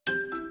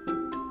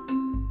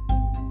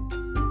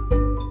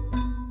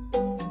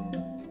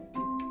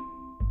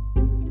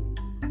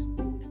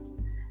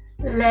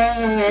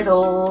Let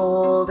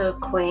old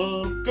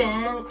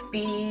acquaintance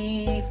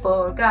be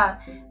forgot,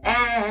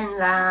 and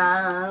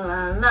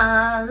la la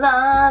la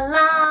la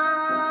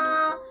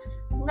la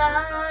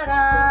da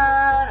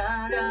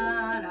da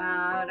da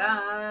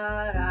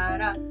da da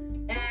da,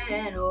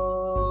 and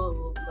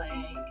old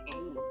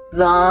lang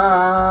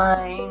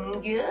syne.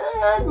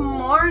 Good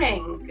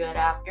morning, good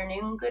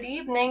afternoon, good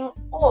evening,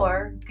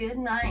 or good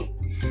night,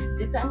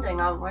 depending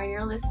on where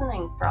you're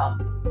listening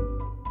from.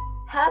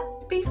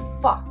 Happy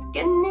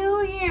fucking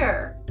New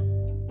Year!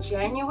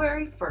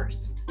 January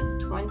 1st,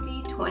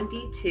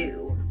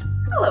 2022.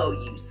 Hello,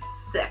 you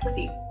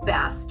sexy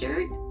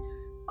bastard.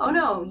 Oh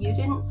no, you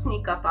didn't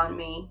sneak up on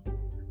me.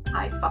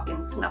 I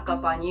fucking snuck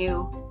up on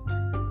you.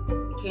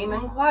 You came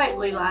in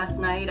quietly last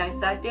night. I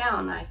sat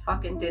down. I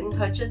fucking didn't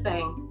touch a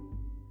thing.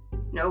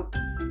 Nope.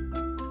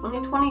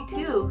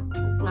 2022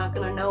 is not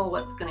gonna know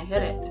what's gonna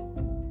hit it.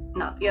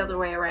 Not the other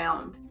way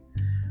around.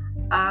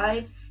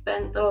 I've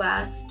spent the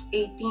last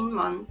 18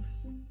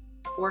 months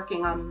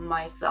working on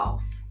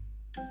myself.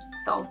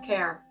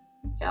 Self-care.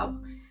 Yep.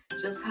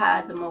 Just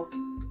had the most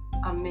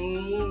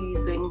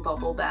amazing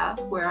bubble bath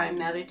where I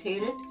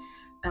meditated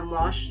and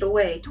washed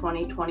away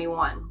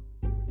 2021.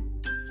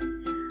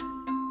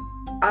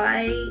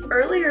 I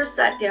earlier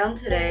sat down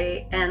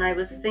today and I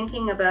was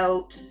thinking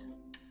about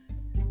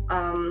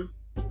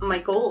my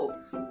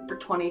goals for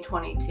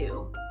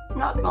 2022. I'm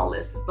not going to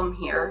list them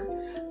here.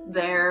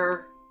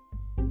 They're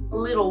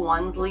little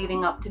ones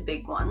leading up to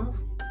big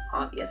ones,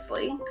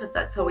 obviously, because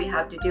that's how we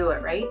have to do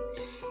it, right?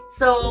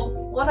 So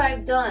what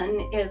I've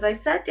done is I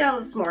sat down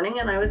this morning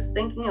and I was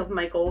thinking of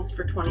my goals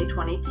for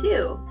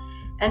 2022.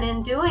 And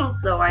in doing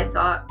so, I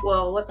thought,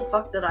 well, what the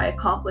fuck did I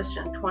accomplish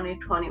in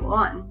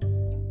 2021?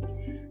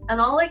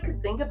 And all I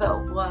could think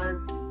about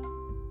was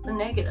the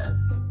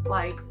negatives.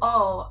 Like,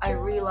 oh, I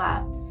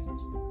relapsed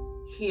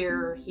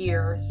here,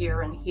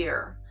 and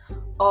here.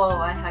 Oh,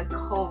 I had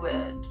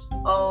COVID.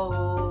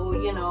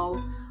 Oh,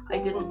 I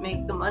didn't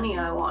make the money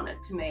I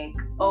wanted to make.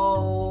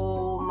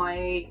 Oh,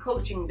 my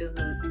coaching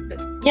business.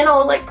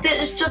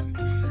 It's just,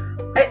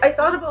 I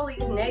thought of all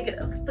these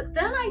negatives. But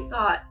then I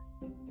thought,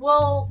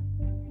 well,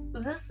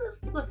 this is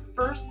the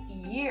first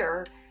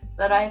year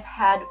that I've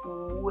had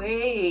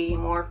way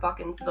more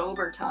fucking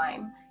sober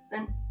time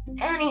than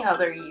any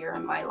other year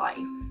in my life.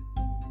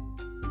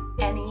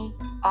 Any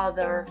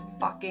other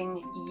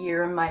fucking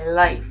year in my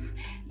life.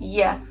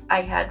 Yes, I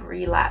had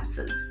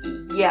relapses.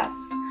 Yes,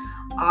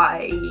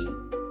 I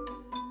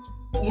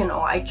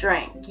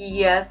drank.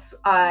 Yes,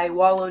 I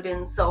wallowed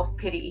in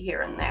self-pity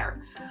here and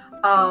there.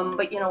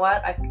 But you know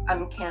what?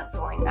 I'm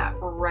canceling that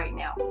right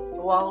now. The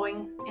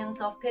wallowing in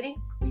self-pity,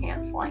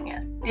 canceling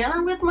it.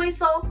 Dinner with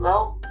myself,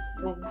 though?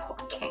 I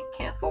can't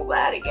cancel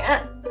that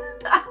again.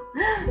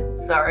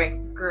 Sorry,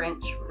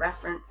 Grinch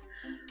reference.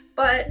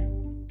 But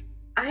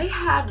I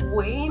had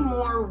way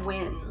more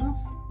wins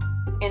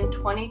in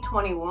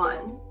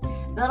 2021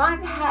 than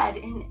I've had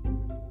in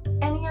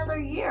any other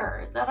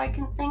year that I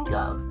can think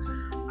of.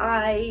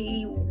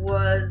 I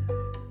was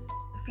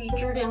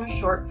featured in a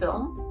short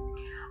film.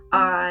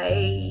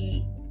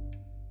 I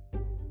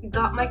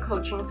got my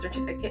coaching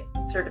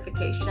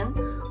certification.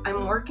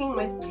 I'm working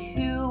with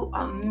two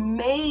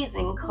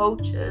amazing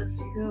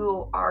coaches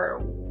who are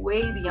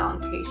way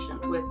beyond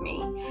patient with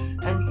me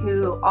and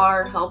who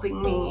are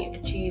helping me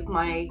achieve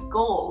my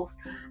goals.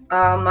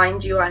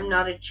 Mind you, I'm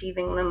not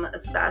achieving them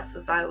as fast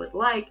as I would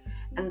like,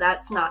 and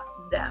that's not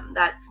them.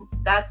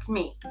 That's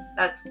me.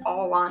 That's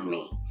all on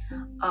me.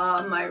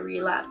 My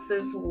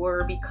relapses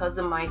were because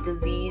of my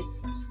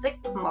diseased,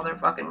 sick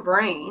motherfucking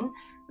brain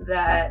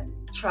that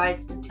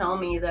tries to tell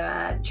me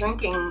that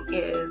drinking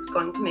is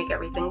going to make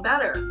everything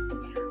better.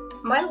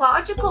 My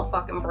logical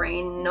fucking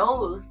brain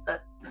knows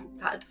that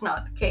that's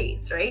not the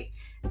case, right?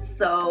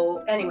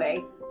 So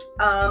anyway,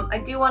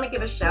 I do want to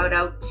give a shout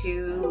out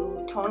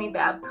to Tony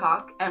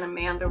Babcock and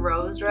Amanda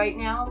Rose right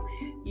now.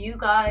 You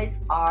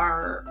guys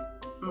are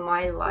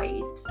my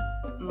light,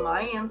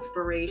 my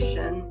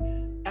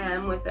inspiration,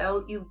 and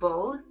without you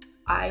both,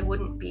 I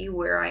wouldn't be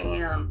where I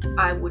am.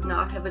 I would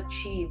not have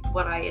achieved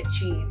what I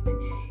achieved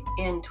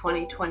in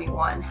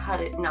 2021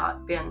 had it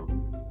not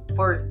been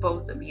for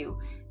both of you.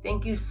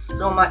 Thank you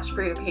so much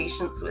for your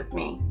patience with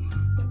me.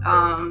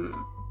 I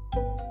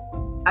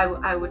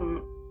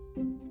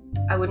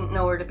wouldn't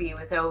know where to be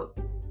without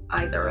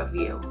either of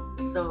you.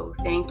 So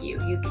thank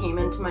you. You came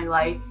into my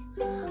life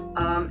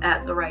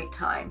at the right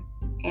time,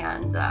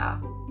 and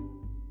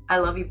I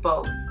love you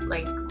both,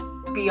 like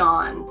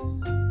beyond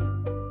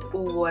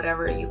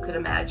whatever you could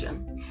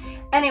imagine.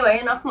 Anyway,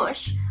 enough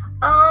mush.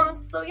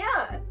 So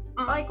yeah,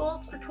 my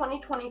goals for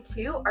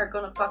 2022 are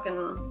gonna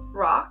fucking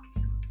rock.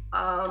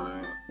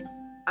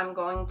 I'm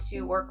going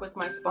to work with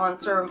my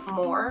sponsor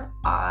more.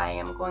 I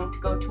am going to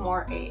go to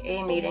more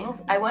AA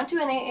meetings. I went to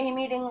an AA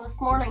meeting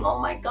this morning. Oh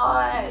my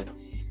god.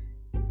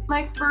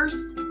 My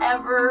first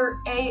ever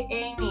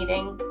AA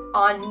meeting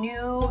on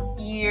New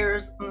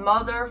Year's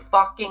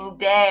motherfucking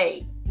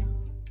day.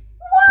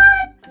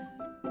 What?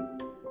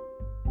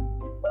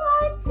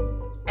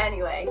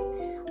 Anyway,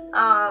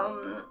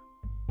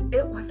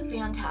 it was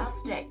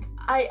fantastic.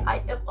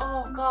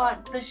 oh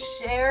God, the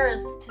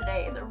shares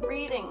today, the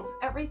readings,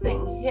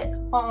 everything hit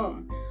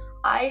home.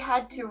 I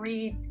had to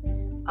read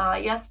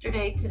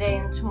yesterday, today,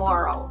 and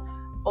tomorrow.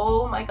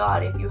 Oh my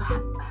God, if you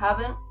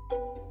haven't,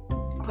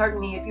 pardon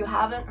me, if you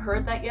haven't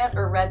heard that yet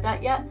or read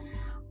that yet,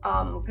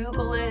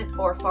 Google it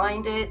or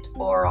find it,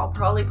 or I'll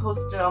probably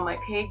post it on my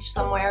page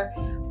somewhere.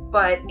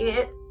 But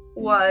it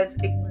was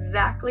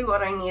exactly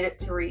what I needed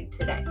to read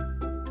today.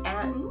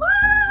 And what?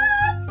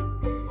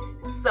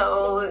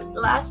 So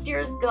last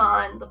year's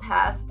gone, the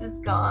past is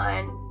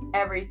gone,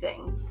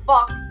 everything.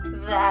 Fuck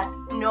that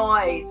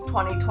noise,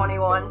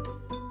 2021.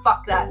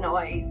 Fuck that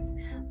noise.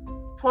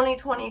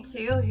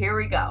 2022, here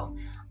we go.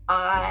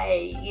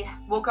 I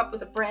woke up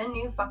with a brand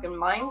new fucking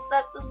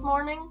mindset this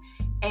morning,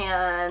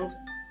 and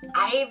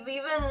I've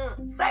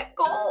even set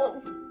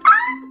goals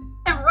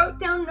and wrote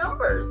down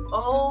numbers.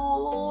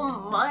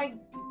 Oh my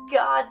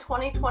God,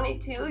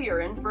 2022,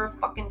 you're in for a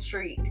fucking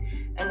treat.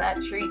 And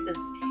that treat is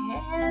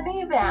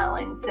Tammy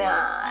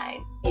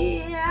Valentine.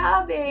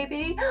 Yeah,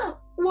 baby.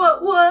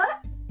 What?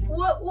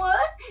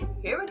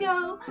 Here we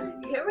go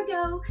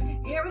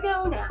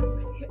now.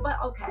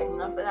 Okay,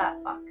 enough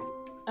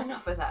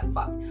of that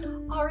fuck.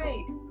 All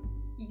right,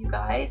 you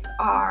guys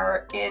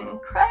are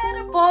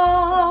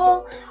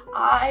incredible.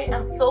 I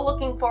am so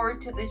looking forward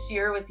to this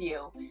year with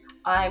you.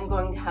 I'm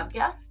going to have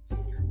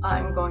guests.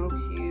 I'm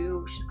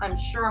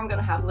sure I'm going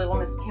to have Little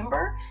Miss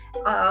Kimber.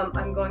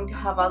 I'm going to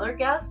have other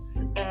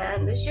guests,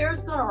 and this year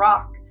is going to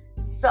rock.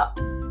 So,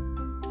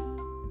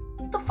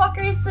 what the fuck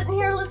are you sitting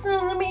here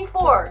listening to me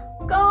for?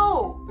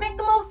 Go! Make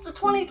the most of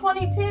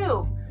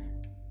 2022.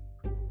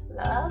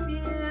 Love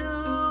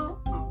you.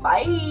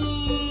 Bye.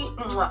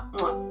 Mwah,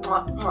 mwah,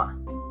 mwah, mwah.